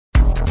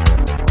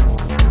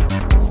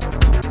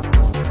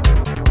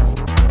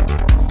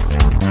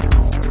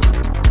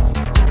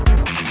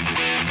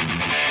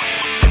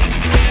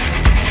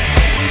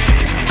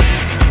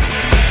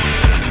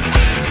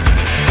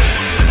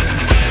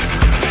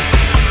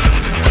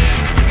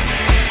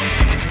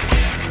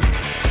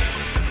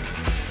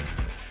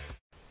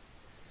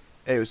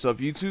Hey, what's up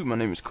YouTube? My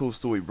name is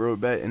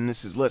CoolStoryBrobat and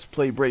this is Let's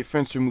Play Brave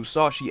Fencer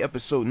Musashi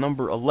episode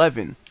number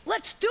 11.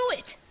 Let's do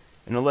it!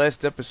 In the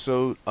last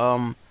episode,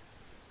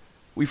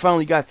 we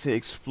finally got to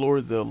explore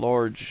the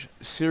large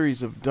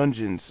series of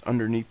dungeons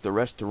underneath the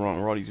restaurant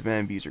where all these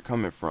Vambies are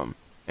coming from.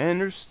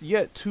 And there's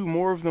yet two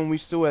more of them we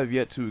still have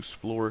yet to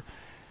explore.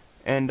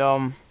 And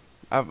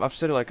I've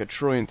said it like a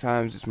trillion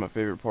times, it's my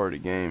favorite part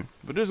of the game.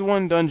 But there's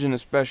one dungeon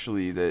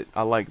especially that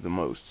I like the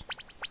most.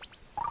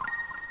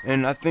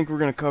 And I think we're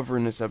going to cover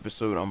in this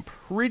episode. I'm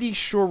pretty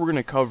sure we're going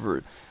to cover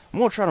it. I'm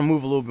going to try to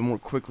move a little bit more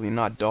quickly and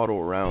not dawdle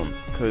around.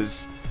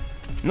 Because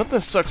nothing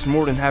sucks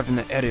more than having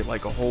to edit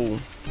like a whole,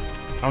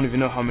 I don't even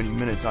know how many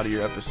minutes out of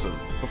your episode.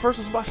 But first,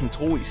 let's buy some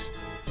toys.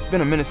 It's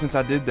been a minute since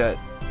I did that.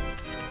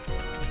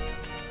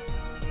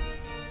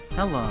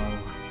 Hello.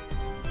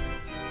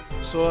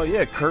 So,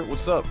 yeah, Kurt,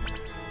 what's up?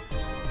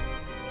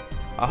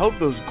 I hope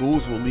those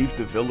ghouls will leave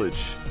the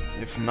village.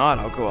 If not,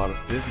 I'll go out of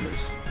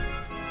business.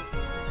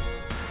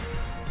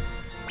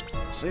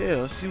 So yeah,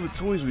 let's see what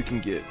toys we can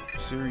get.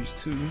 Series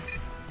 2.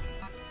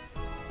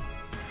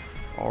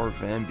 R.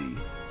 Vambi.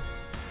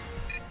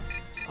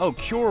 Oh,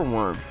 Cure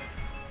Worm.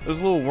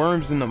 Those little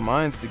worms in the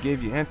mines that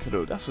gave you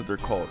antidote. That's what they're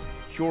called.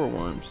 Cure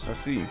Worms. I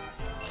see.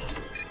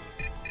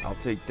 I'll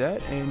take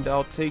that, and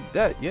I'll take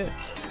that, yeah.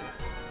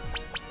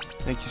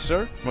 Thank you,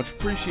 sir. Much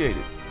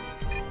appreciated.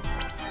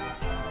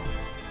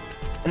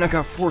 And I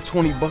got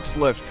 $420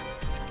 left.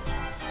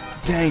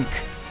 Dank.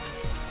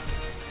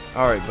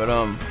 Alright, but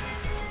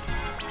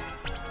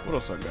what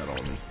else I got on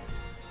me?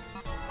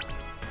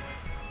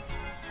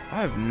 I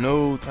have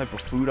no type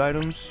of food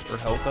items or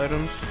health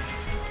items.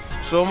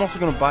 So I'm also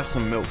going to buy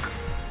some milk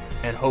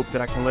and hope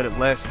that I can let it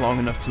last long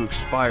enough to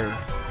expire.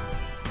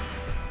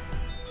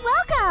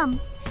 Welcome!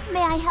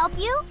 May I help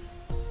you?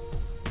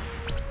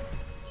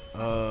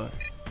 I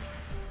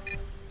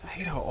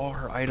hate how all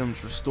her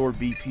items restore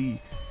BP.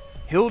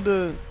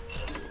 Hilda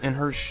in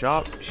her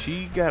shop,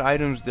 she got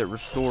items that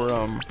restore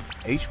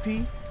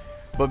HP.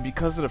 But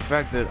because of the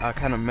fact that I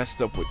kind of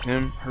messed up with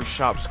Tim, her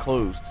shop's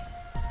closed.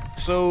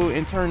 So,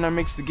 in turn, that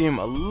makes the game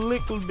a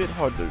little bit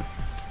harder.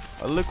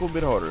 A little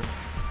bit harder.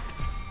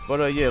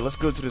 But, yeah, let's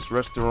go to this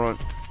restaurant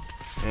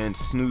and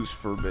snooze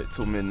for a bit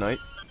till midnight.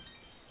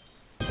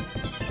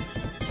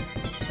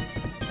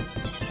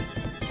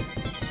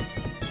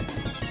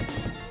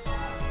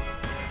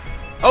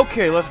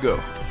 Okay, let's go.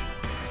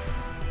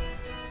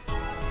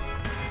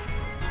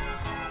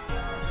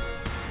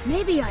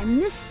 Maybe I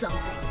missed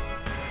something.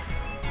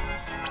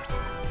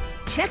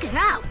 Check it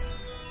out!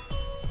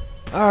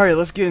 Alright,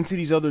 let's get into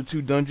these other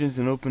two dungeons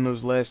and open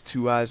those last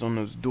two eyes on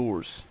those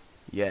doors.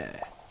 Yeah.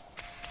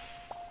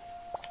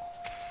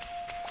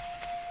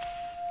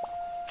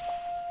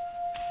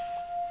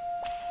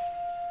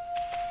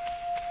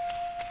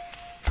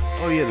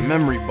 Oh yeah, the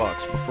memory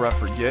box before I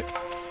forget.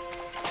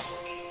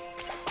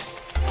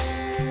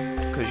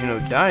 Because, you know,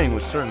 dying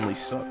would certainly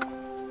suck.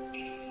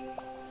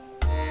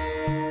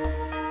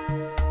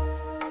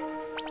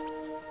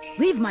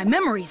 Leave my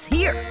memories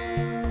here!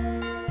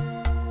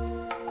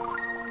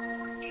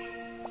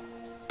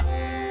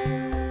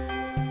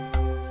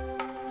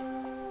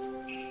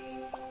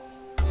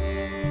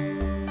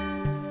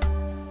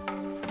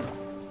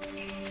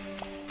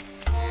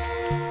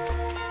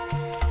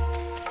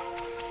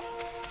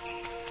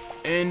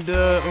 And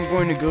I'm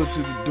going to go to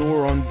the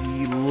door on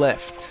the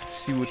left,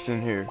 see what's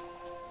in here.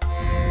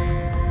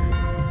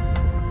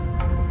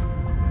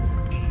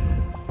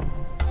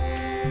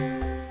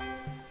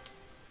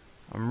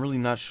 I'm really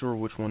not sure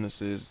which one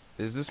this is.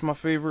 Is this my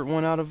favorite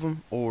one out of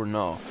them, or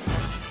no?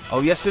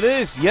 Oh, yes it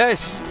is,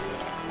 yes!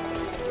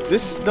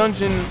 This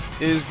dungeon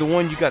is the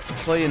one you got to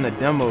play in the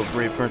demo of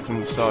Brave Fencer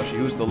Musashi.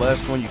 It was the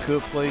last one you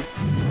could play,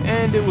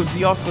 and it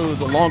was also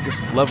the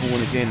longest level in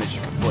the game that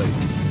you could play.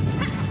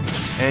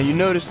 And you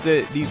notice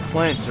that these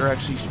plants are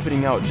actually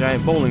spitting out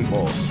giant bowling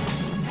balls.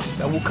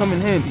 That will come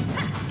in handy.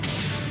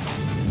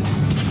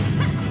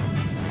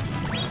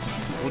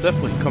 Will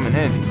definitely come in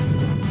handy.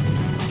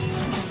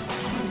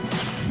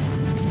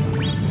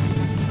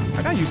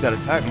 I gotta use that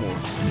attack more.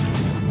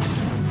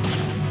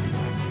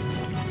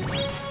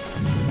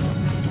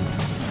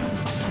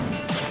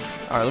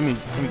 Alright, let me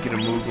get a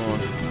move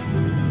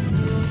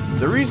on.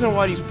 The reason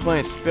why these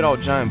plants spit out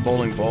giant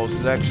bowling balls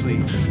is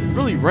actually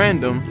really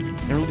random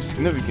and really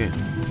significant.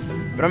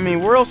 But I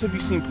mean, where else have you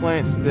seen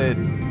plants that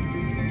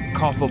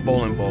cough up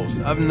bowling balls?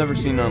 I've never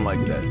seen none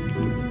like that.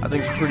 I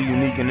think it's pretty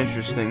unique and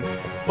interesting.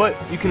 But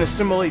you can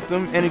assimilate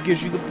them and it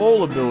gives you the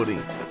bowl ability.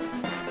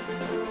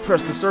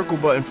 Press the circle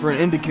button for an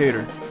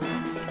indicator.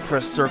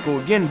 Press circle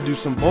again to do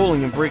some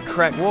bowling and break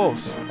cracked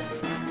walls.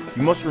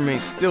 You must remain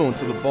still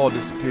until the ball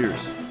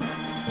disappears.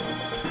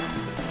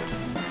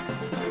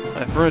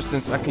 For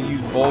instance, I can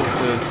use bowl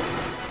to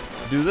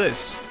do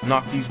this.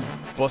 Knock these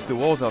busted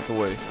walls out the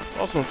way.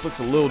 Also inflicts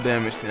a little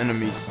damage to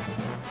enemies.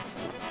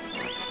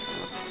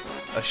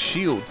 A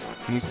shield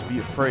needs to be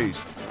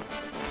appraised.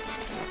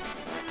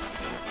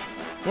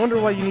 Wonder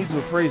why you need to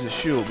appraise a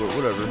shield, but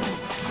whatever.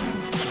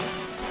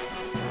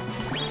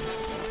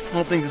 I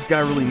don't think this guy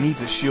really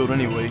needs a shield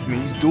anyway. I mean,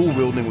 he's dual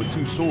wielding with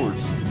two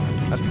swords.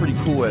 That's pretty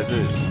cool as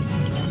is.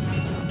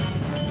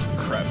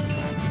 Crap.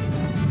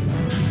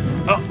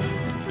 Oh!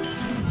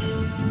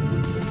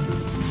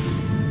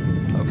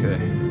 Okay.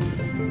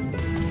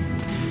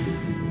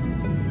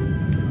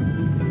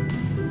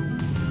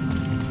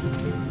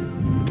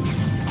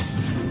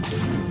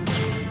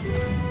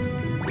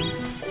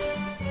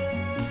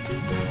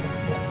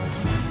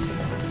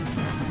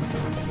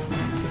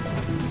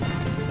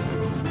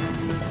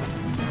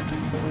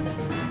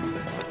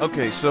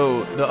 Okay,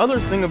 so the other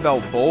thing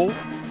about Bowl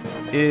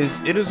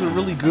is it is a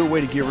really good way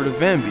to get rid of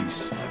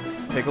Vambies.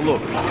 Take a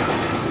look.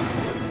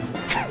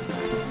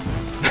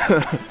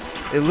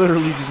 It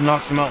literally just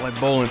knocks them out like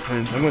bowling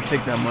pins. I'm gonna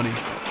take that money.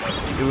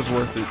 It was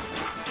worth it.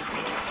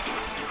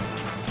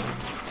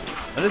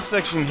 Now this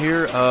section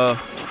here,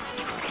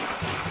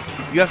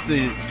 you have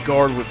to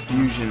guard with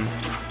fusion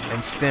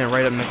and stand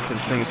right up next to the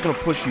thing. It's gonna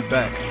push you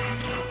back.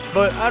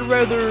 But I'd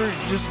rather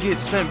just get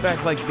sent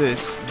back like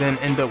this than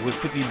end up with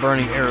 50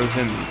 burning arrows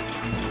in me.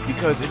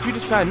 Because if you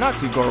decide not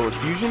to guard with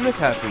fusion, this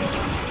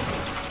happens.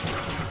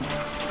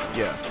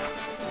 Yeah.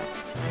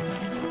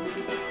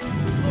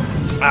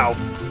 Ow.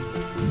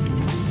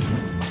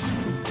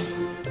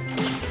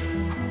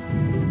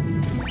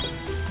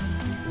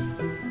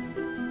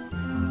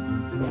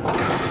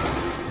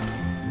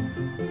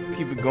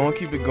 Keep it going,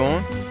 keep it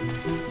going.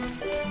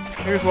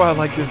 Here's why I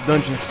like this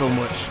dungeon so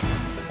much.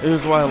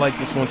 Here's why I like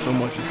this one so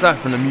much, aside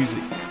from the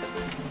music.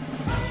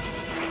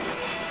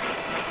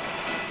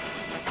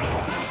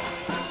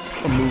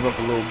 I'll move up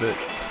a little bit.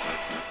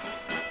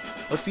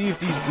 Let's see if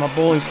my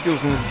bowling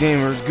skills in this game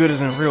are as good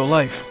as in real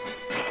life.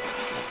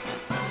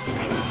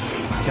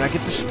 Can I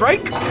get the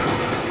strike?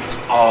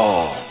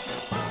 Oh.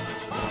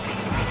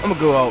 I'm gonna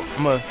go out.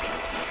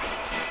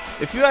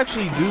 If you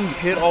actually do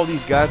hit all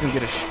these guys and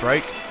get a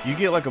strike, you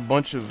get like a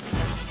bunch of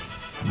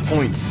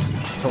points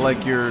to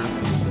like your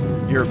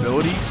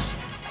abilities,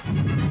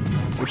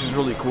 which is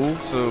really cool.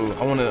 So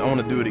I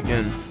wanna do it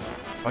again.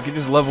 Like it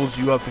just levels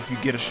you up if you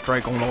get a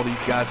strike on all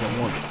these guys at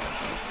once.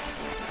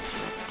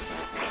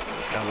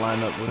 Gotta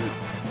line up with it.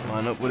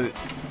 Line up with it.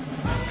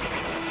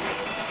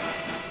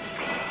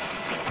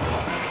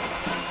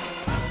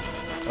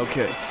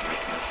 Okay.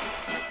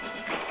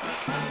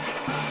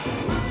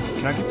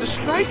 Can I get the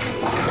strike?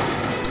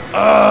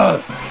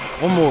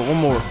 One more.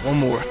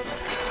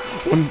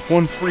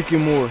 One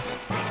freaking more.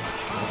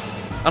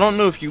 I don't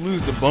know if you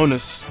lose the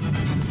bonus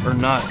or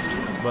not,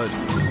 but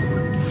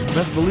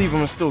best believe I'm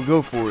gonna still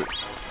go for it.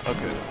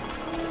 Okay.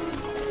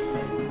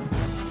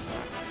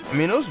 I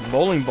mean, those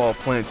bowling ball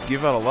plants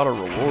give out a lot of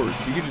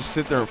rewards. You could just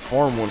sit there and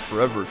farm one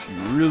forever if you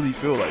really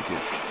feel like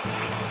it.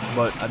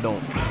 But I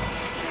don't.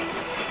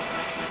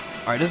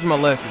 Alright, this is my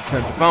last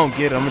attempt. If I don't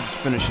get it, I'm gonna just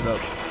finish it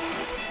up.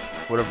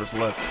 Whatever's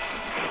left.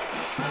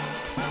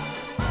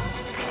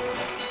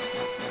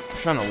 I'm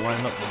trying to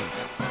line up with it.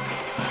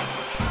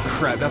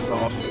 Crap, that's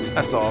off.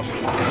 That's off.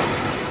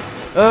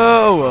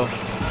 Oh well.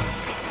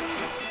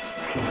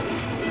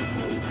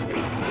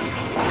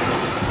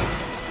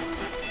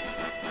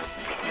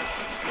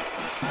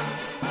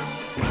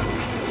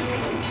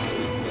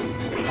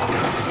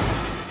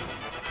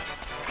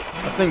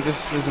 I think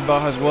this is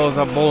about as well as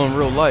I bowl in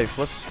real life.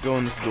 Let's go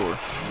in this door.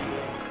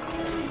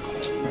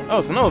 Oh,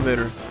 it's an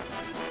elevator.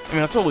 I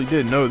mean, I totally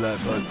did know that,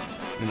 but,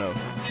 you know.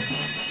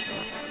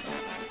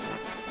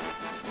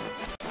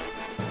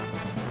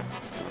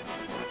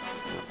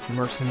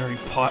 Mercenary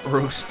pot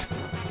roast.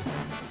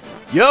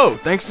 Yo,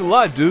 thanks a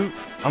lot, dude.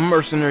 I'm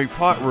Mercenary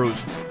Pot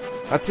Roast.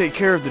 I take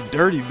care of the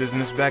dirty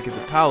business back at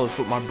the palace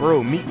with my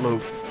bro,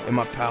 Meatloaf, and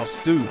my pal,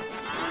 Stew.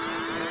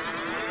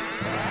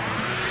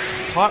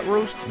 Pot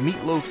roast,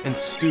 meatloaf, and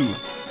stew.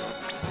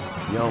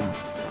 Yum.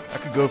 I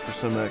could go for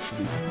some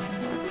actually.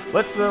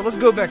 Let's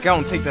go back out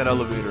and take that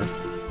elevator.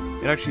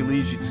 It actually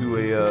leads you to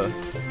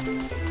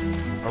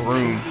a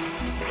room,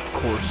 of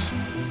course.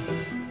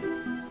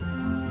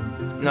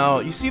 Now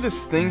you see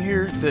this thing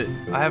here that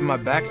I have my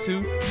back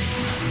to?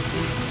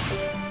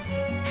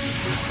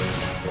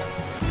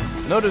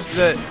 Notice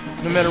that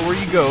no matter where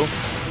you go,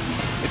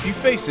 if you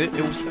face it,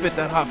 it will spit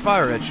that hot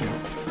fire at you.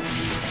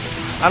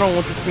 I don't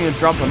want this thing to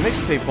drop a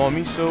mixtape on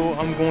me, so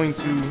I'm going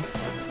to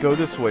go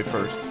this way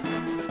first.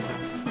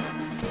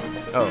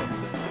 Oh,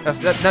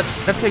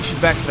 that takes you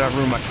back to that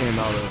room I came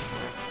out of.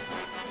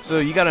 So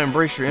you gotta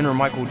embrace your inner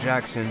Michael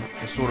Jackson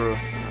and sort of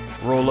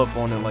roll up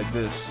on it like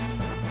this.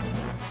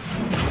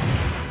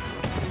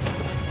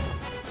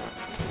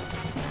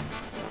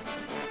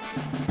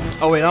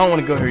 Oh wait, I don't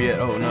want to go here yet.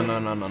 Oh, no.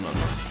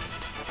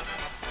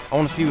 I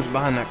want to see what's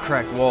behind that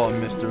cracked wall I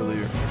missed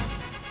earlier.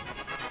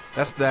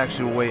 That's the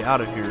actual way out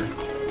of here.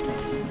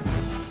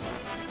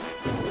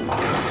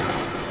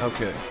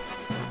 Okay.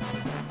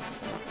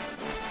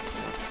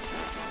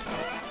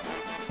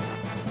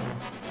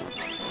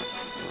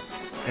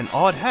 An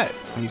odd hat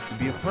needs to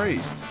be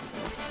appraised.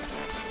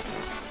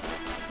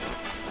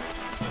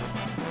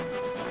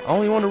 I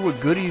only wonder what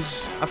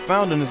goodies I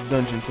found in this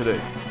dungeon today.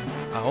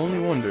 I only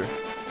wonder.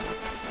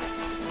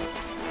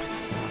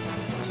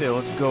 So yeah,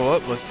 let's go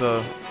up. Let's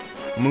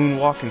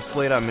moonwalk and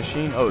slay that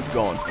machine. Oh, it's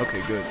gone.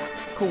 Okay, good.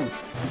 Cool.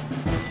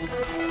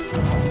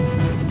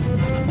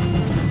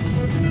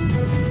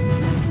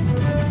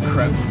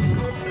 crap.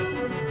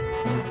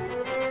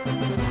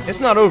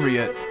 It's not over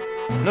yet.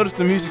 Notice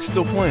the music's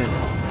still playing.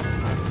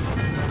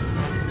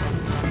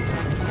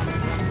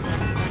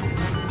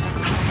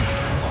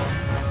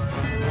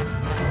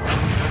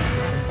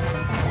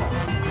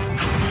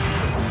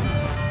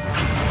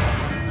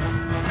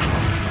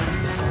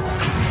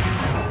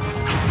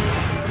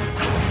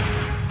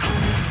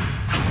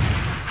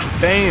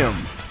 Bam!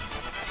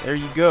 There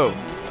you go.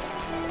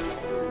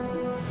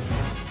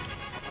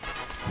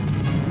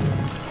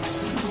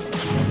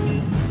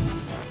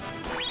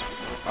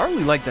 I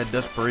really like that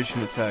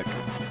desperation attack.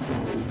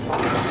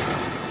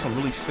 Some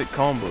really sick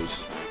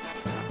combos.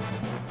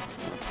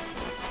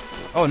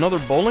 Oh, another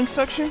bowling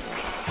section?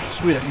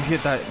 Sweet, I can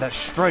get that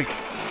strike.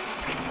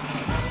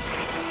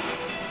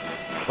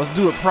 Let's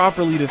do it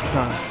properly this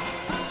time.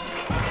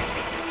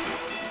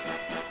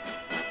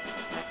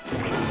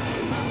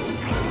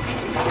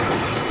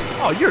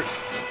 Oh, you're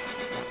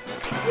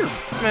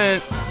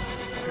man.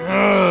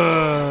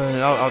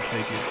 I'll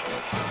take it.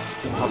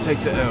 I'll take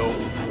the L.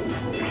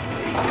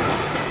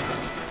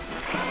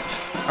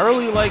 I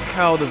really like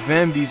how the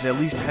Vambies at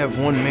least have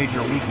one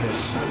major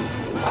weakness.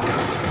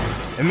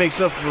 It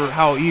makes up for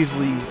how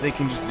easily they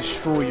can just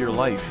destroy your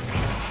life.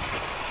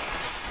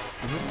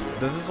 Does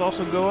this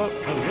also go up?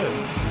 Oh yeah.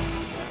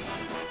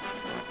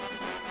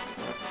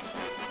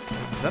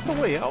 Is that the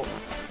way out?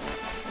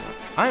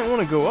 I didn't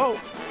want to go out.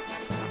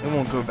 It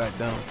won't go back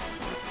down.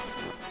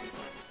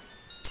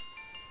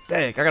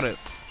 Dang, I'm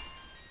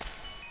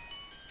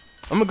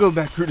gonna go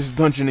back through this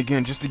dungeon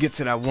again just to get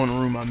to that one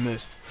room I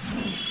missed.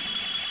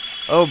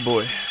 Oh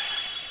boy.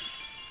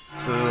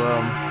 So,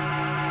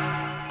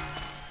 I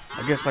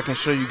guess I can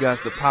show you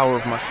guys the power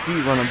of my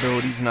speedrun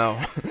abilities now.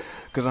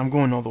 Because I'm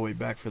going all the way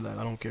back for that.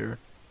 I don't care.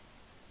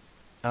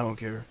 I don't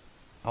care.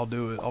 I'll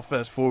do it. I'll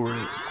fast forward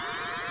it.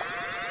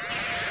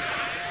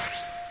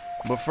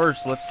 But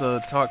first, let's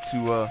talk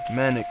to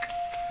Manic.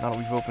 Now that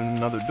we've opened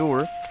another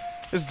door.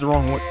 It's the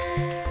wrong way.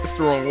 It's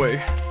the wrong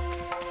way.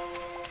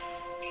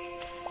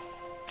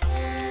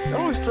 That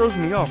always throws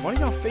me off. Why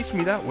do y'all face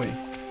me that way?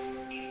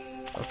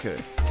 Okay.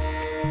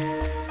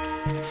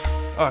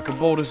 Oh, I can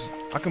bowl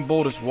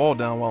this wall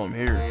down while I'm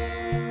here.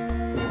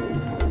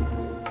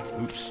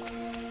 Oops.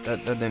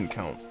 That didn't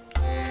count.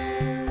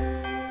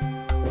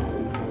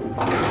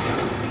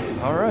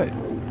 Alright.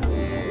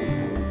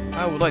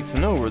 I would like to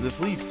know where this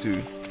leads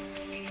to.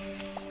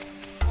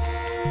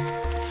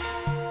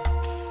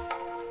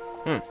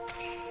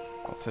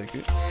 I'll take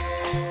it.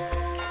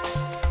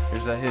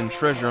 Here's that hidden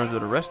treasure under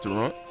the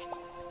restaurant.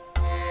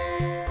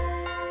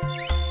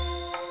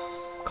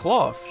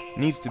 Cloth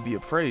needs to be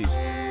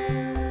appraised.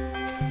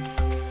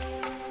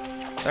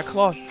 That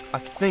cloth, I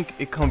think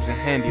it comes in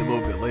handy a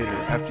little bit later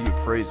after you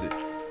appraise it.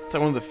 It's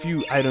like one of the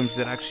few items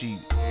that actually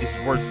is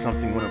worth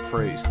something when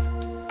appraised.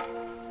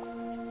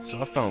 So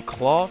I found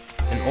cloth,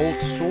 an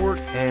old sword,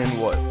 and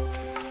what?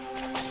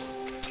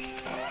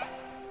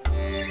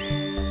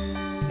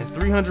 And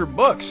 300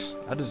 bucks.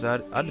 I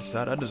decided I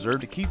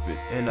deserve to keep it,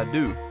 and I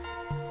do.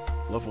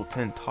 Level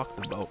 10 talked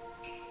about.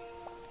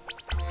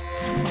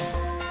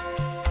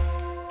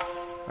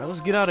 Alright, let's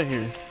get out of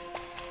here.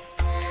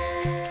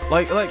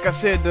 Like I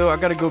said though, I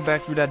gotta go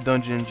back through that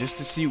dungeon just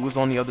to see what was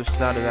on the other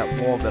side of that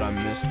wall that I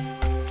missed.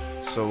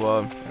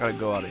 So I gotta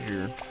go out of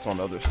here. It's on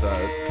the other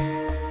side.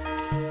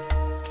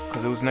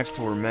 Cause it was next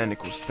to where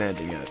Manic was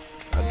standing at.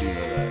 I do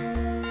know that.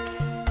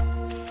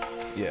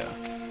 Yeah.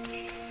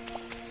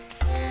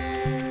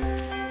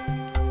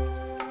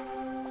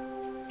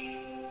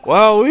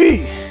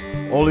 Wowee!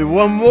 Only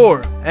one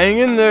more. Hang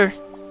in there.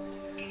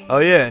 Oh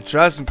yeah,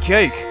 try some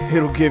cake.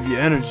 It'll give you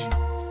energy.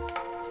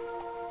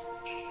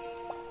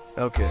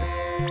 Okay.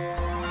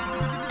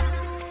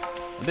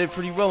 I did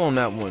pretty well on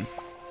that one.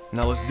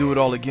 Now let's do it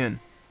all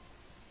again.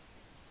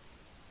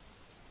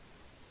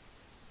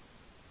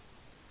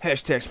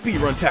 Hashtag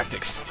speedrun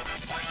tactics.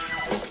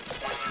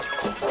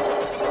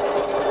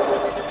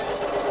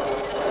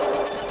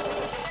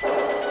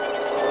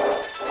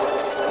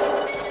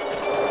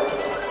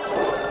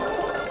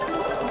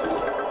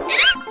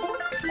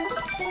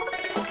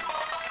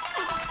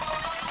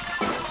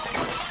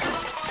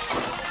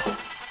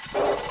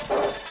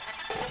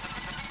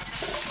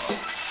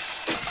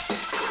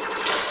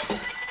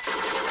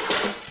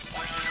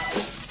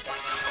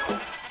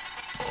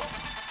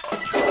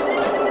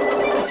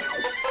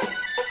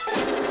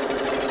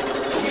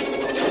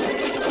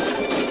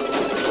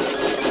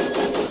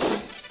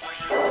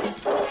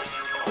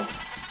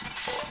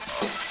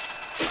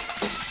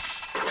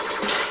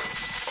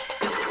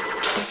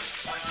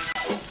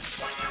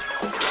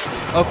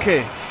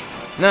 Okay,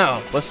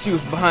 now let's see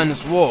what's behind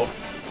this wall.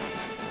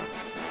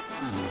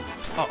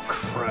 Oh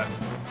crap.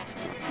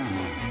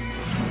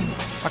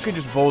 I could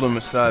just bolt him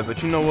aside,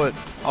 but you know what?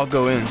 I'll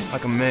go in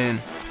like a man.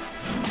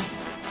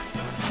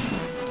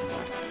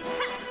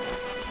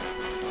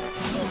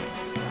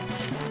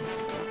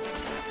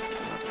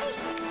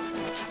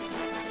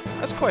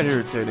 That's quite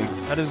irritating.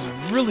 That is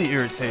really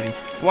irritating.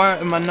 Why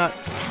am I not...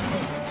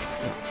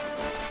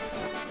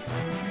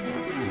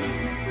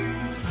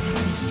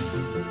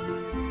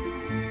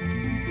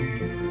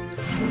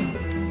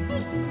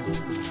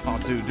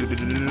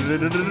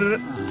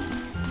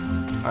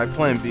 Alright,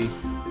 plan B.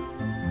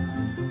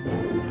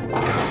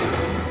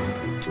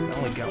 I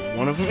only got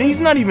one of them. And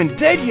he's not even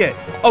dead yet!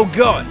 Oh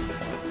god!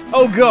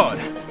 Oh god!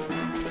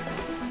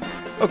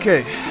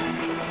 Okay.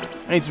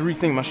 I need to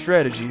rethink my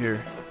strategy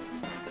here.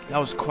 That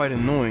was quite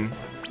annoying.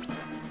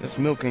 This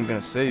milk ain't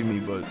gonna save me,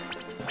 but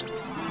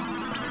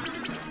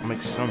I'll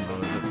make some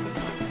out of it.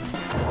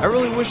 I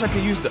really wish I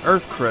could use the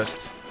Earth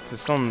Crest to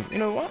some. You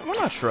know, why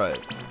not try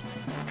it?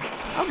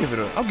 I'll give it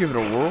a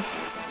whirl.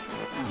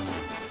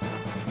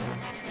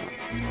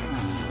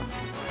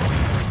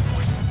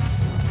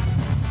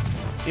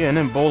 Yeah, and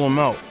then bowl him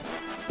out.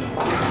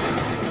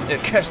 Yeah,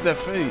 catch that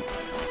fade.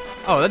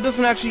 Oh, that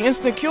doesn't actually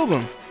instant kill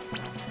them.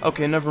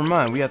 Okay, never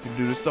mind. We have to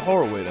do this the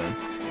hard way then.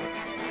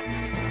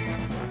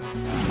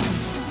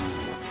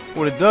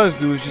 What it does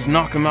do is just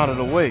knock him out of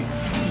the way.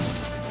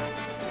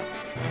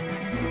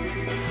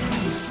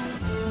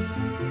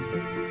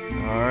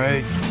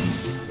 Alright.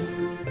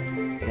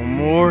 One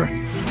more.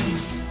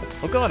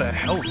 Look at all that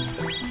health.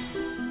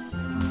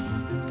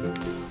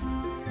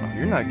 Oh,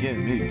 you're not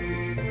getting me.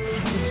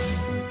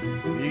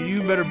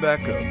 You better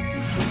back up.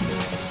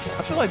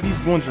 I feel like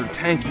these ones are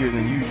tankier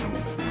than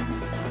usual.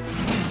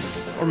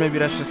 Or maybe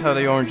that's just how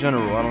they are in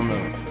general, I don't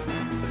know.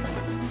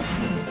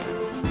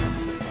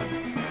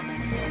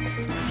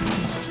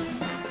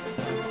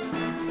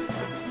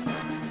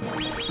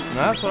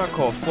 Now that's what I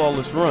call a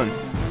flawless run.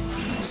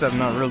 Except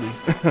not really.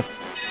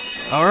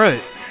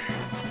 Alright.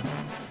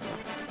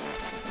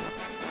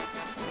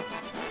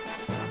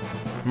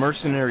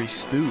 Mercenary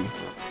Stew.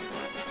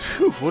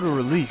 Phew, what a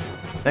relief.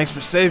 Thanks for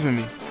saving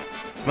me.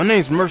 My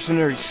name's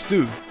Mercenary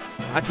Stew.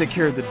 I take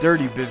care of the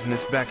dirty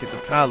business back at the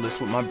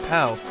palace with my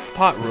pal,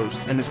 Pot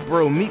Roast, and his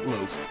bro,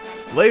 Meatloaf.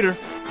 Later.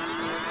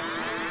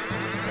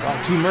 Wow,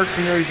 2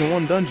 mercenaries in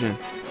 1 dungeon.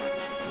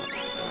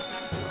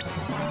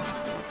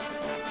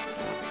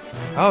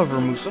 However,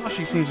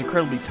 Musashi seems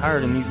incredibly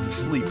tired and needs to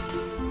sleep.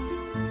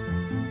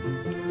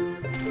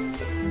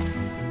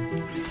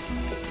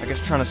 I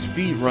guess trying to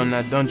speed run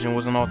that dungeon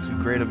wasn't all too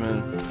great of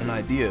an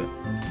idea.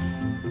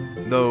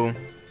 Though,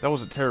 that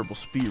was a terrible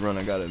speed run,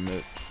 I gotta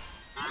admit.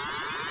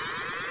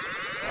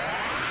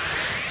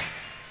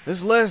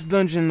 This last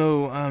dungeon,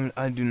 though,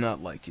 I do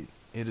not like it.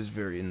 It is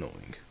very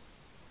annoying.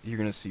 You're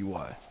gonna see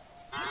why.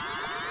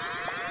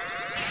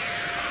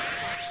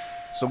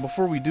 So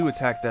before we do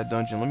attack that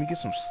dungeon, let me get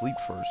some sleep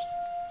first.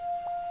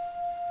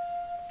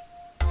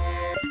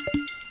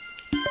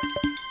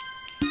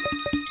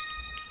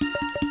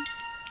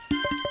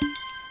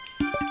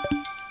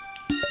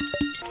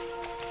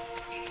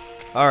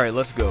 Alright,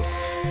 let's go.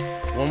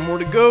 One more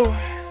to go.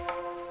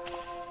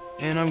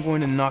 And I'm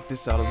going to knock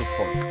this out of the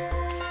park.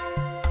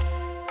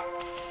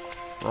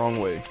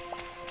 Wrong way.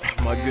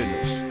 My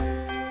goodness.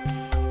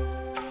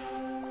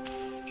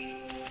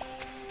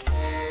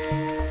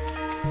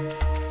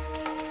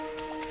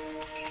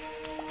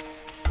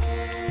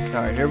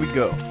 Alright, here we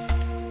go.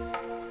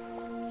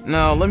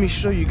 Now, let me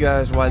show you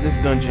guys why this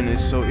dungeon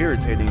is so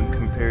irritating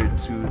compared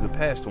to the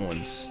past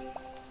ones.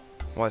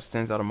 Why it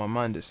stands out of my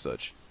mind as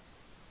such.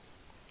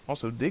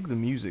 Also, dig the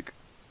music.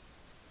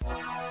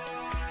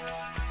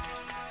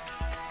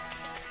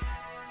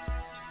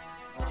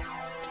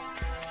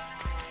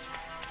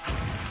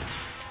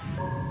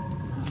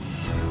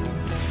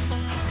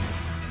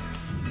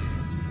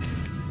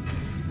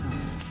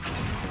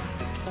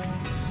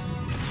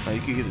 Now,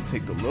 you can either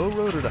take the low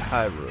road or the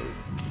high road.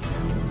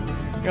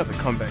 You have to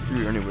come back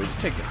through anyway. Just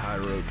take the high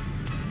road.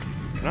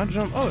 Can I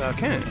jump? Oh, I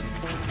can.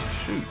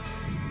 Shoot.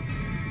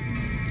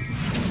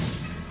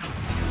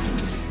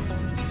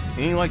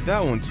 He ain't like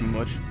that one too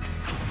much.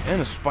 And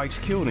the spikes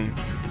killed him.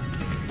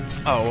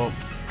 Oh, well.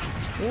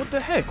 What the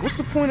heck? What's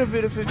the point of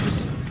it if it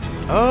just...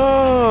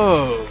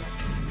 Oh!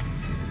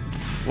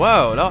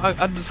 Wow,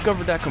 I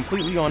discovered that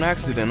completely on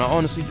accident. I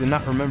honestly did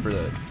not remember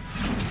that.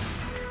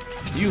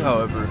 You,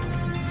 however...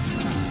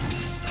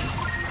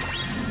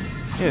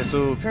 Yeah,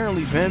 so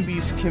apparently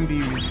Vambies can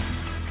be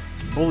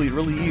bullied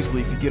really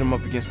easily if you get them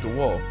up against the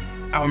wall.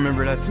 I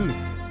remember that too.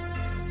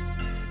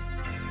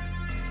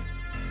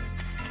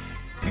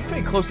 If you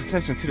pay close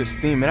attention to this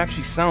theme, it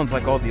actually sounds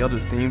like all the other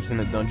themes in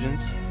the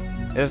dungeons.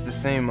 It has the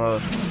same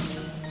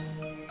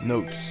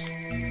notes.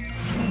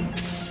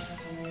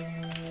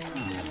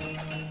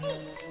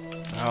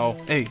 Ow.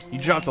 Hey, you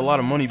dropped a lot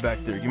of money back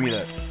there. Give me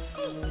that.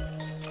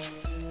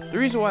 The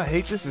reason why I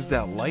hate this is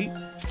that light.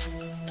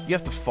 You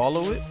have to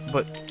follow it,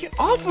 but get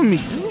off of me,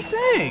 dude,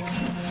 dang!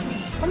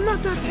 I'm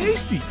not that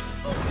tasty!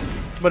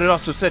 But it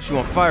also sets you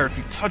on fire if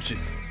you touch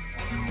it.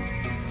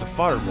 It's a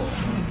fireball.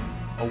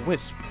 A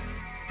wisp.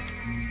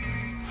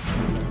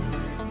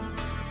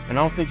 And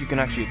I don't think you can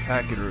actually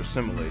attack it or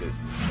assimilate it.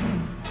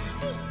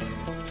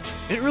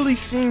 It really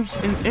seems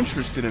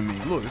interested in me.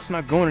 Look, it's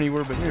not going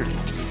anywhere but here.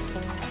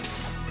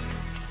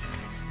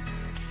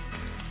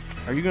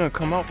 Are you gonna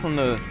come out from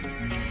the...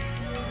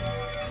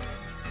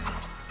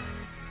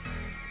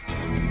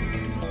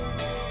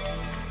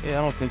 Yeah,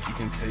 I don't think you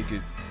can take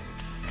it.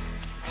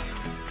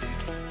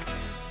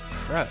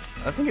 Crap,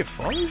 I think it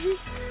follows you?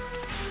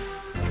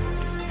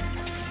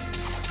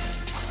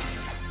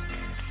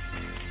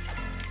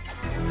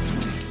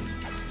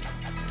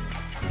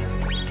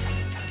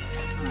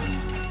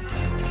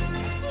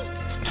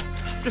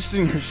 Just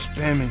sitting here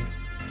spamming.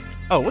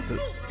 Oh, what the?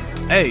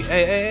 Hey,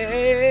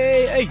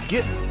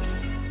 get.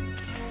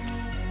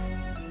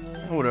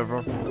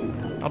 Whatever.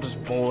 I'll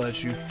just bowl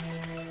at you.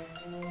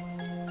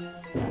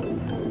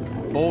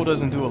 Bowl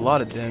doesn't do a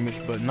lot of damage,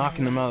 but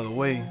knocking them out of the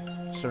way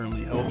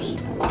certainly helps.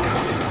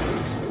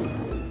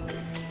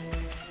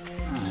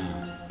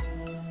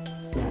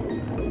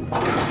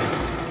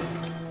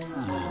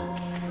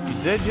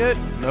 You dead yet?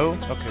 No?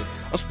 Okay.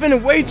 I'm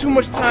spending way too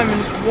much time in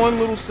this one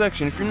little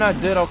section. If you're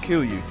not dead, I'll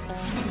kill you.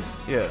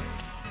 Yeah.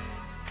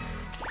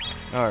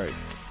 Alright.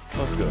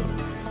 Let's go.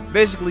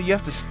 Basically, you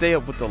have to stay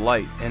up with the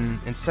light, and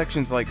in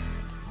sections like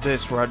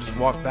this, where I just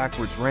walk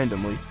backwards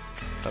randomly,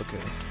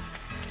 okay,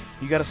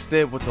 you gotta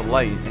stay up with the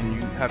light, and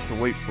you have to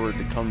wait for it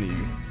to come to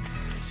you.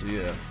 So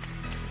yeah.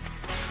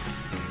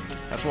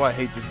 That's why I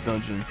hate this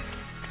dungeon.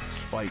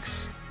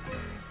 Spikes.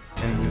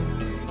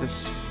 And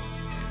this...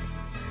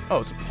 Oh,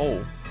 it's a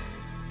pole.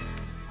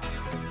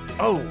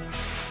 Oh!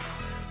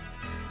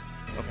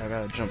 Okay, I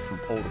gotta jump from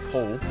pole to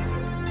pole.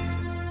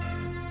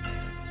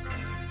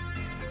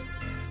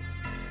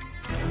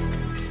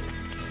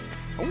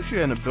 I wish you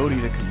had an ability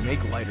that could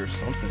make light or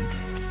something.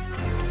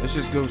 This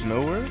just goes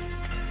nowhere?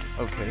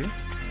 Okay.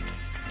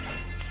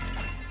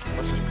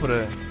 Let's just put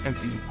an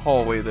empty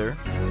hallway there.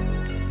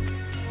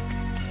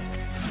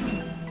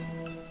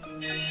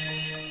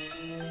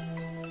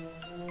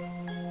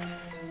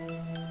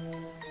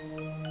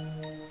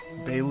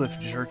 Bailiff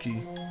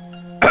Jerky.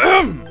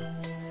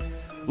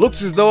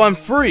 Looks as though I'm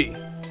free.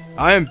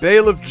 I am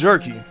Bailiff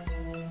Jerky.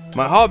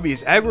 My hobby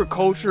is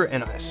agriculture,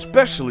 and I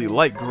especially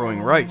like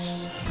growing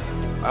rice.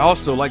 I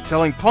also like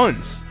telling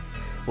puns.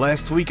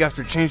 Last week,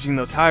 after changing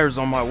the tires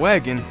on my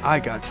wagon, I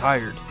got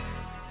tired.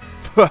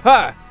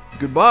 Haha!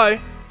 Goodbye!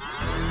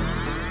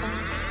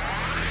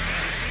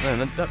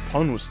 Man, that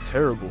pun was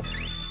terrible.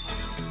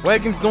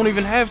 Wagons don't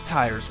even have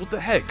tires. What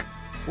the heck?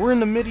 We're in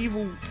the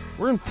medieval...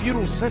 We're in a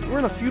feudal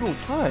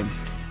time.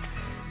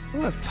 We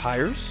don't have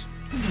tires.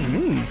 What do you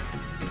mean?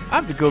 I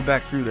have to go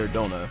back through there,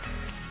 don't I?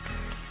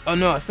 Oh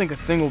no, I think a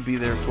thing will be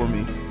there for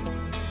me.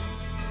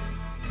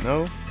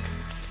 No?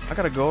 I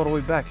gotta go all the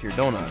way back here,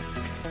 don't I?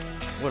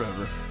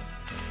 Whatever.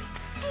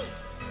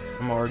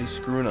 I'm already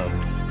screwing up.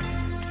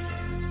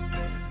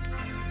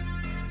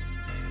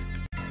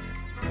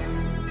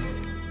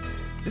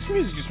 This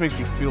music just makes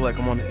me feel like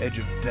I'm on the edge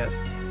of death.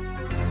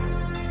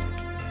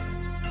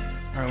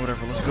 Alright,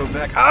 whatever, let's go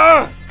back.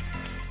 Ah!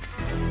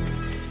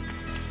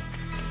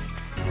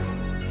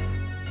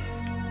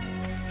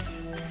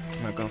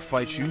 I'm not gonna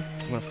fight you.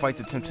 I'm gonna fight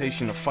the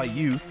temptation to fight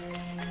you.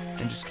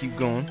 And just keep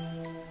going.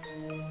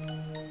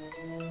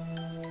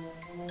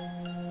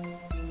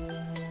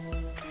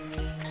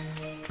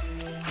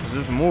 Because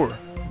there's more.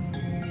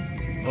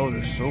 Oh,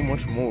 there's so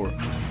much more.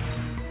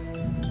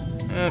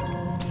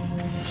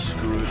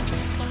 Screw it.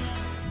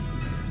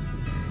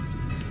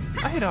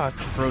 I hate how I have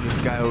to throw this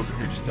guy over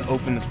here just to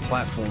open this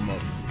platform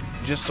up.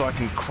 Just so I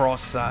can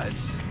cross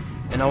sides.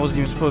 And I wasn't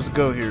even supposed to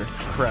go here.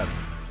 Crap.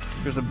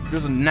 There's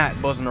a gnat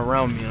buzzing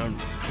around me, and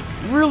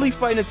I'm really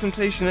fighting a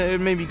temptation that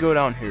it made me go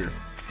down here.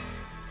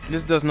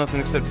 This does nothing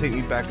except take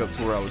me back up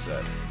to where I was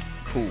at.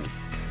 Cool.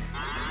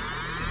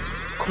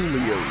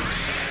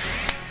 Coolios.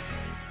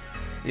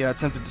 Yeah, I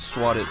attempted to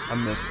swat it. I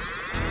missed.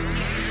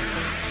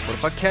 But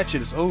if I catch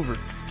it, it's over.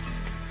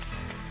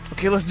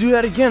 Okay, let's do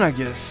that again, I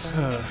guess.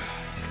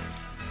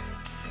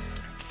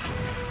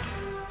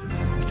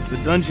 The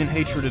dungeon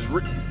hatred is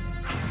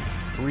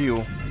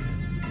real.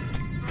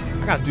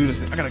 I gotta do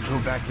this. I gotta go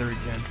back there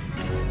again.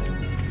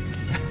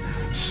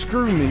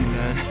 Screw me,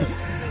 man.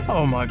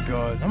 Oh my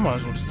god. I might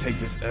as well just take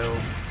this L.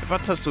 If I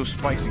touch those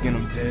spikes again,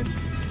 I'm dead.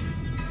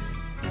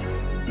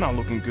 Not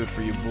looking good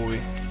for you, boy.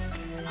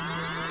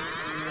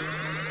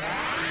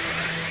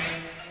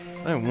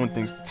 I didn't want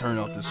things to turn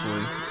out this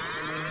way.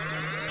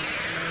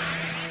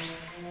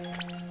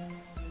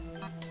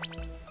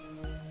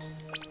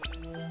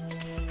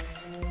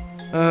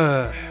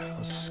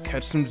 Let's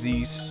catch some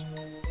Z's.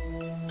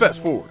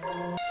 Fast forward.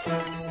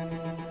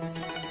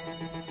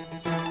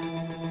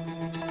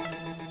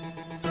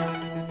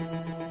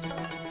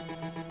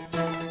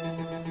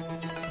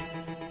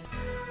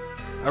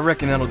 I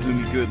reckon that'll do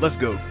me good. Let's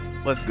go.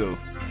 Let's go.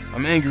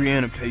 I'm angry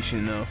and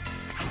impatient now.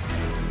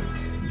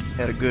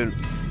 Had a good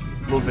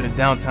little bit of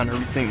downtime to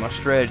rethink my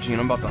strategy,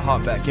 and I'm about to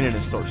hop back in it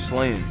and start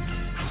slaying.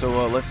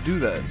 So let's do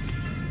that.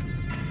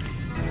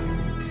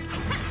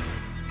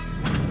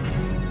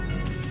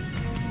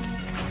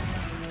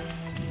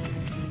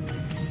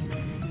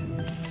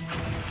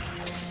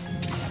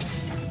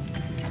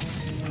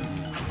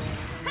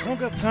 I don't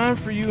got time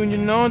for you and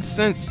your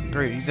nonsense.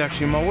 Great, he's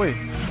actually in my way.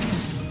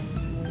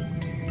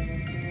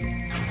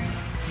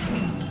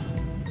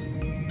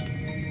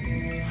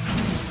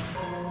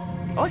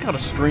 I like how the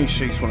screen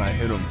shakes when I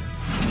hit him.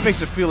 It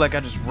makes it feel like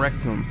I just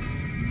wrecked him.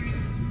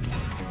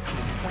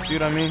 See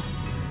what I mean?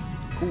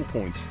 Cool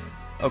points.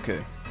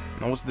 Okay,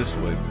 now what's this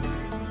way?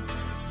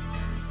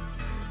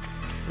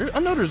 I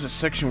know there's a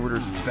section where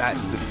there's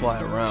bats that fly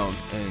around,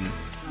 and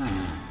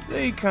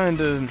they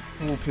kinda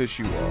will piss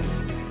you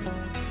off.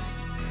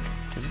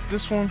 Is it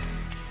this one?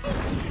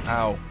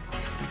 Ow.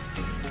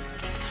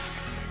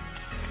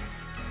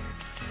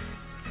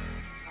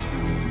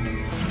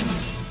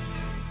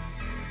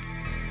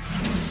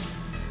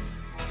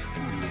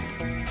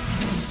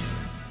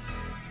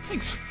 It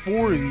takes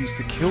 4 of these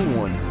to kill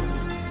one.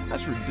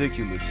 That's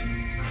ridiculous.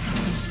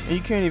 And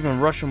you can't even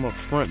rush them up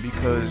front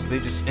because they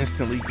just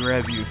instantly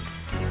grab you.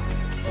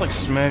 It's like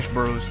Smash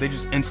Bros. They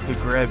just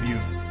insta-grab you.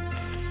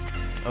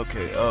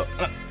 Okay,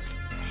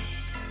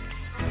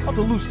 about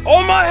to lose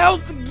all my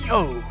health.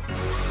 Yo!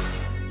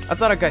 I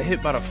thought I got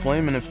hit by the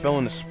flame and then fell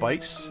into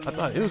spikes. I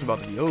thought it was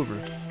about to be over.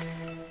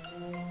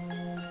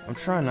 I'm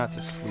trying not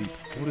to sleep.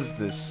 What is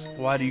this?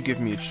 Why do you give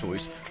me a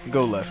choice?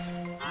 Go left.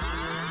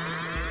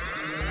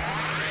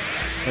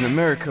 In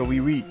America, we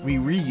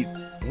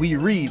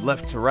read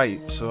left to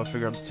right, so I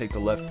figured I'll just take the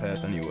left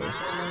path anyway.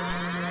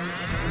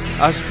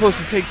 I was supposed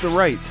to take the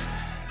right.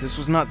 This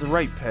was not the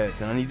right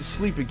path, and I need to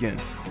sleep again.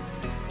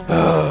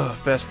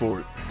 Fast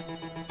forward.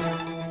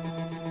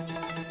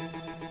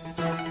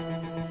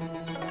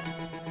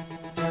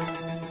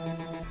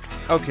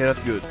 Okay,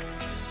 that's good.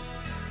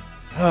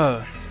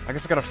 I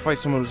guess I gotta fight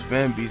some of those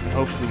Vambies, and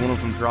hopefully one of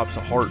them drops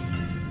a heart.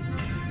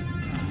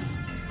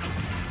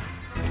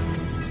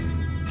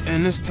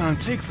 And this time,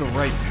 take the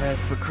right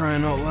path, for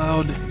crying out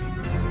loud.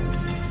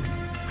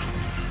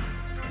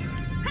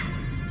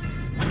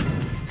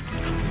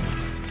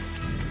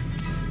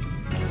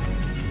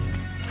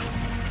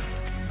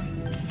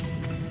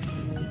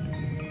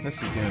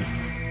 This again.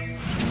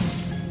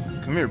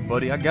 Come here,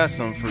 buddy. I got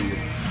something for you.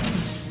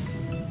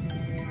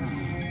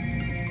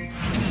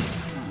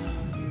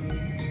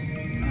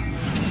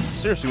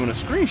 Seriously, when the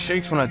screen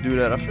shakes when I do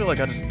that, I feel like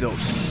I just dealt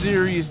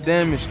serious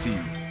damage to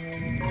you.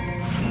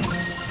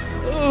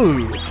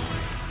 Ooh.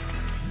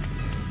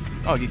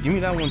 Oh, give me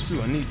that one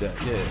too. I need that.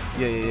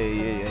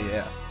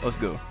 Yeah. Let's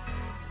go.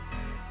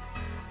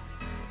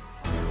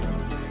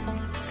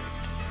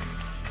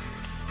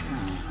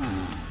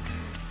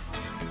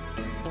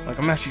 Like,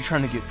 I'm actually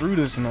trying to get through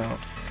this now.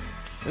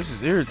 This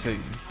is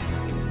irritating.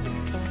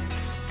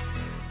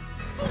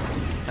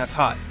 That's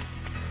hot.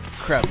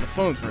 Crap, the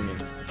phone's ringing.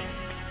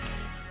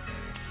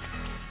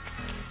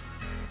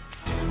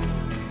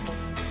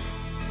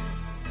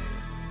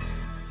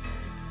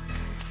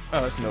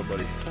 Oh, it's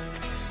nobody.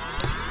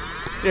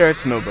 Yeah,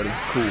 it's nobody.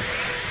 Cool.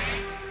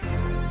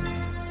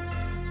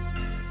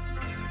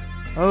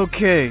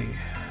 Okay.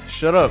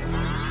 Shut up.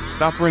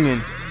 Stop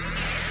ringing.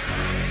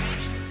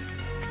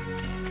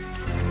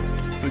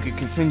 We could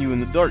continue in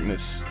the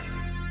darkness.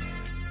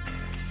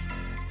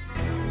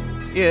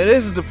 Yeah,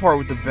 this is the part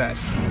with the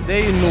bats.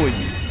 They annoy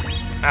you.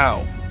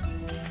 Ow.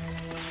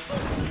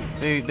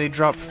 They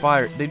drop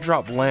fire. They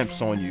drop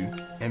lamps on you,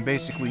 and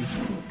basically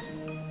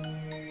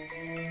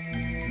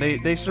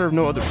they serve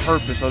no other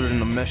purpose other than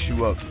to mess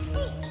you up.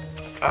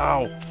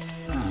 Ow.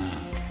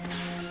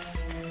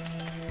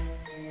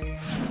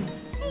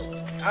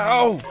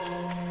 Ow.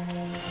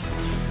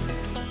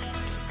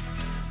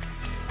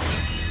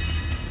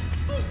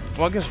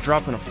 Well, I guess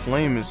dropping a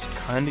flame is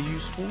kind of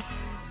useful.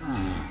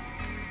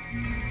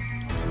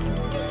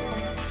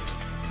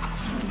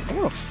 I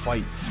want to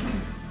fight.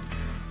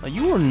 Like,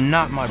 you are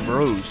not my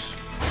bros.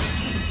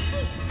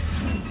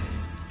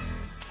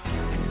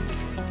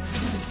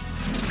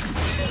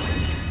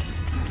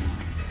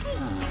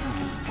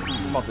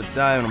 I'm about to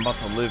die and I'm about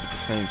to live at the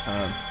same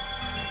time.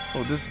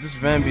 Oh, this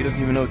Vambi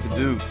doesn't even know what to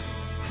do.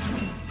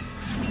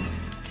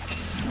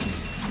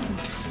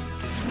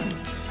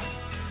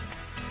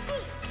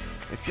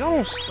 If y'all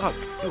don't stop,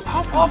 yo,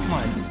 hop off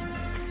mine.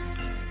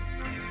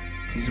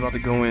 He's about to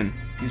go in.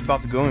 He's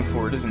about to go in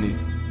for it, isn't he?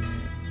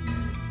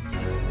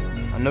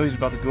 I know he's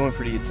about to go in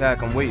for the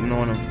attack. I'm waiting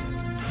on him.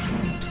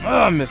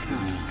 Ah, I missed it.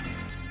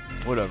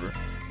 Whatever.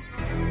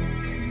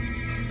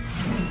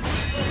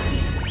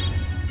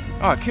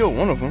 Ah, I killed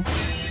one of them.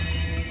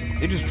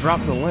 They just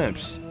dropped the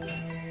lamps.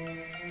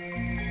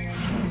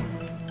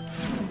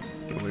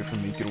 Get away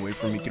from me, get away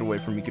from me, get away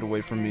from me, get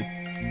away from me.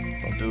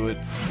 Don't do it.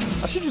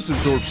 I should just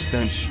absorb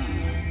stench.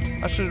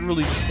 I should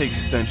really just take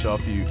stench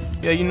off of you.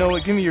 Yeah, you know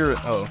what? Give me your...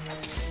 Oh.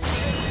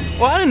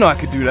 Well, I didn't know I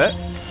could do that.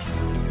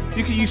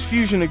 You could use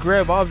fusion to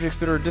grab objects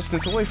that are a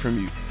distance away from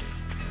you.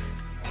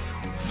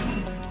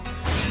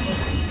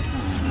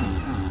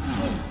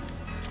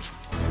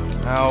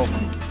 Ow.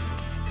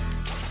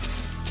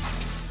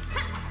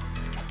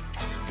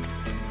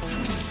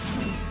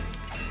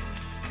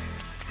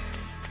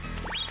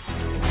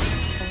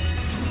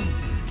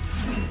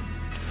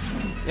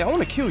 Yeah, I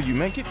want to kill you,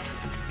 man. Get...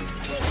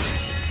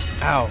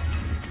 Ow.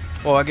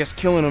 Well, I guess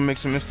killing him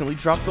makes him instantly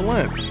drop the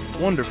lamp.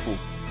 Wonderful.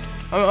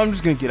 I'm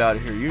just gonna get out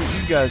of here. You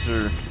guys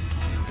are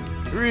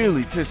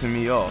really pissing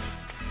me off.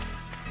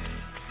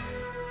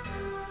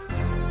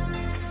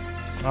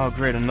 Oh,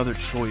 great, another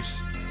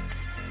choice.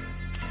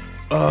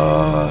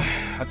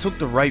 I took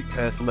the right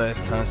path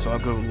last time, so I'll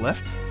go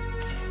left.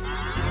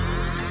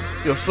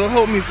 Yo, so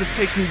help me if this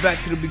takes me back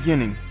to the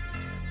beginning.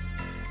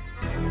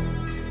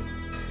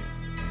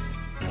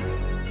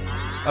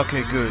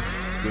 Okay, good,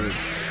 good.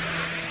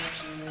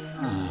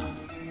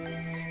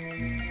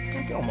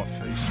 Get on my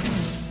face.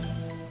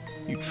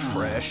 You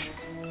trash.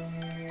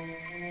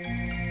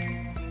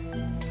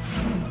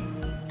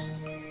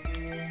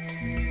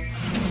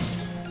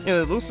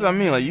 Yeah, looks as I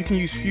mean, like you can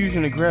use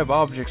fusion to grab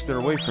objects that are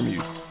away from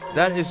you.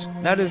 That is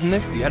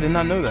nifty. I did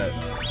not know that.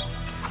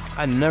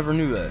 I never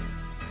knew that.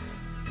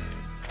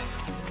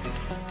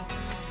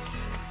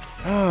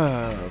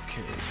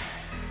 Okay.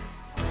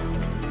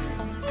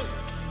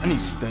 I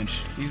need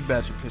stench. These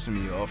bats are pissing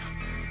me off.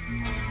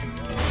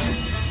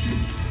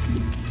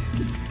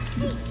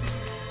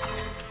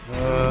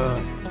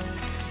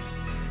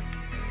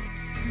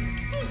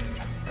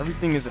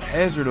 Everything is a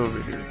hazard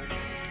over here.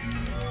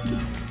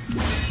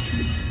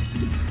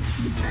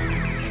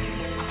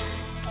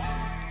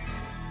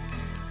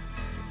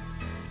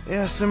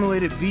 Yeah,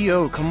 simulated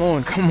BO. Come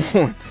on, come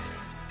on.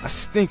 I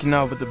stink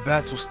now, but the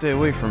bats will stay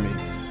away from me,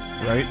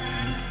 right?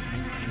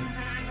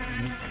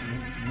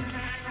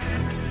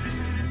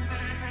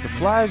 The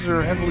flies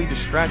are heavily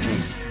distracting,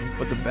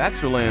 but the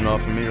bats are laying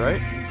off of me,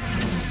 right?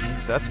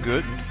 So that's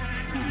good.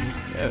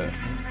 Yeah.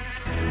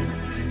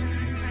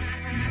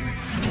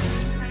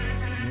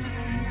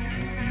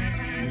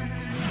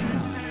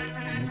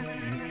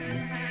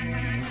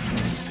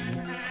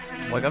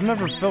 Like, I've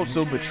never felt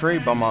so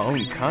betrayed by my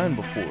own kind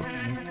before.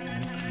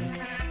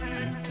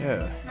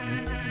 Yeah.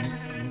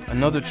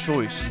 Another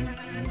choice.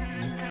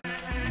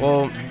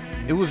 Well,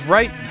 it was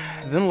right,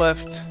 then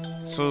left,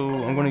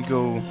 so I'm gonna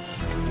go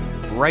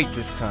right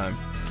this time.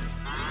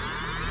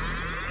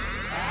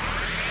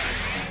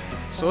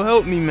 So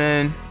help me,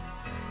 man.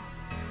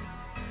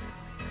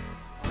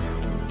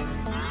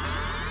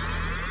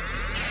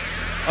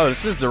 Oh,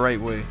 this is the right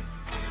way.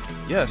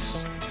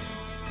 Yes.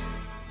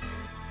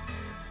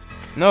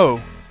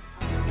 No.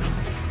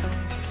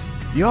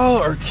 Y'all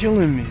are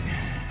killing me.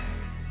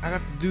 I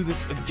have to do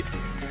this again.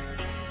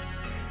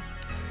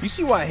 You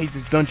see why I hate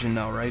this dungeon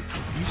now, right?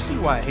 You see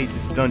why I hate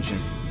this dungeon.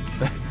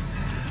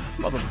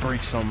 I'm about to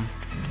break something.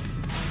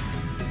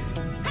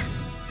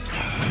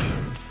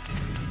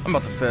 I'm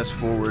about to fast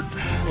forward.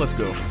 Let's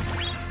go.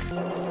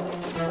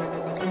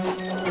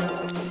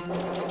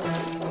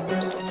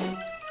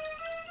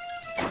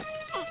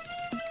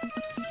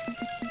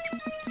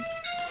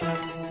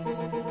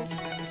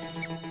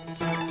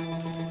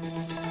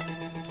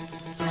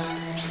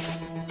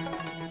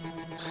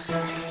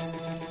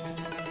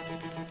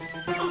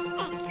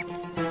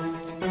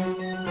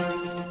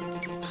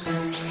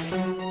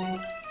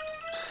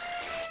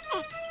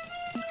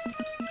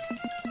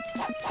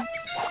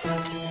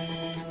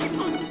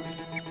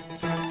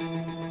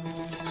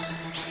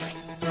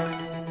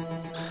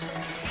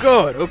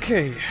 Good,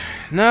 okay.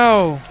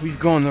 Now we've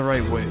gone the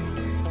right way.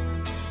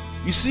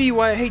 You see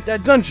why I hate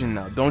that dungeon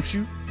now, don't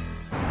you?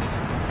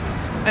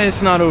 And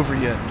it's not over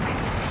yet.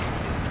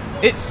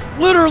 It's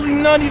literally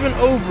not even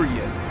over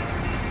yet.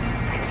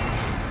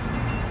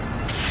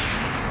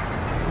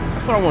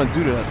 That's what I want to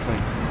do to that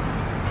thing.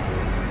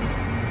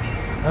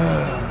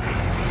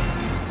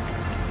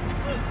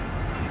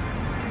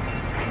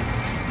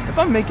 If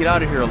I make it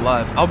out of here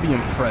alive, I'll be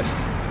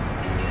impressed.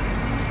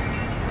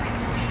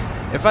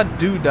 If I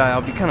do die,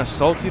 I'll be kind of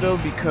salty though,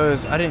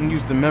 because I didn't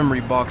use the memory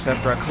box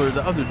after I cleared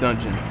the other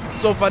dungeon.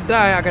 So if I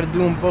die, I gotta do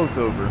them both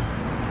over.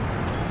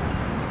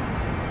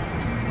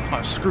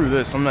 Ah, screw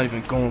this, I'm not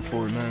even going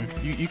for it, man.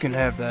 You can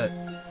have that.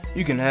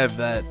 You can have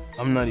that.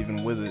 I'm not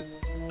even with it.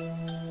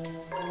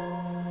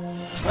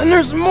 And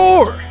there's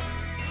more!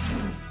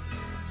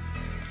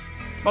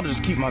 I'll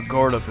just keep my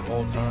guard up at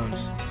all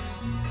times.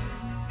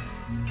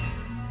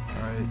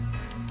 Alright.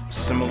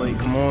 Assimilate,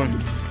 come on.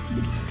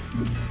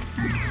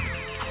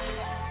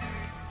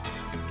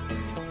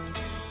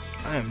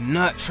 I am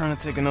not trying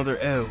to take another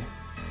L.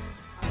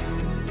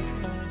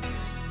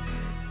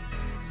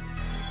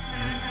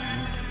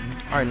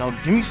 Alright, now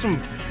give me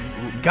some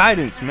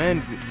guidance,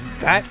 man.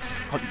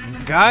 Bats?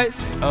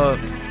 Guys?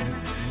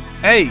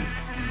 Hey!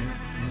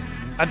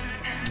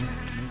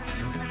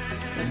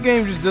 This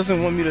game just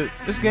doesn't want me to...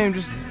 This game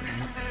just...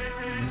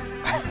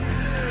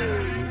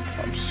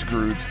 I'm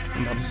screwed.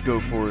 I'll just go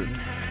for it.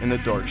 In the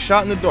dark.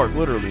 Shot in the dark,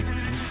 literally.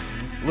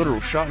 Literal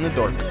shot in the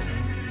dark.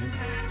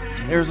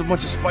 There's a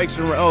bunch of spikes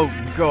around. Oh,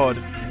 God.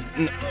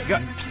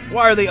 God.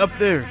 Why are they up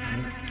there?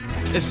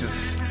 This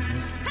is...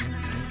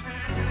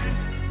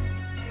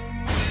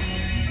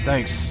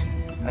 Thanks.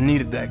 I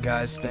needed that,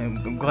 guys.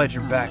 I'm glad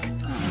you're back.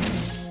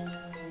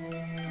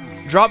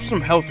 Drop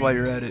some health while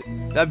you're at it.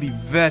 That'd be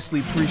vastly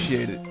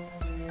appreciated.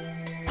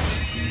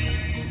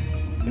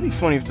 It'd be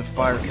funny if the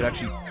fire could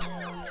actually...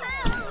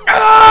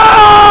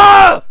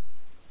 Ah!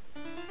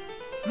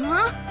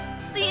 Huh?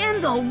 The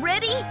end's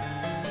already?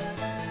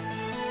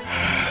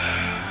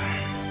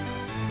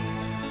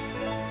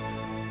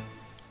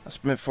 I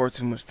spent far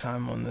too much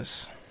time on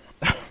this.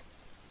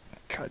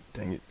 God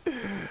dang it.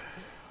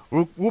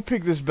 We'll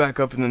pick this back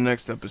up in the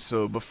next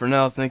episode, but for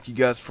now, thank you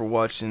guys for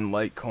watching.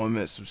 Like,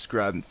 comment,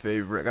 subscribe, and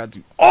favorite. I gotta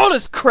do all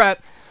this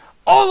crap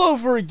all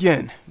over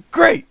again.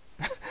 Great!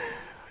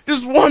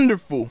 Just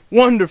wonderful.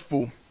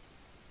 Wonderful.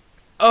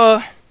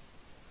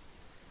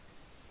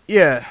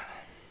 Yeah.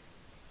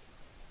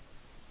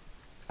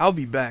 I'll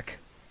be back.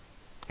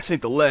 This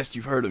ain't the last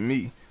you've heard of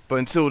me. But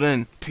until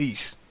then,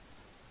 peace.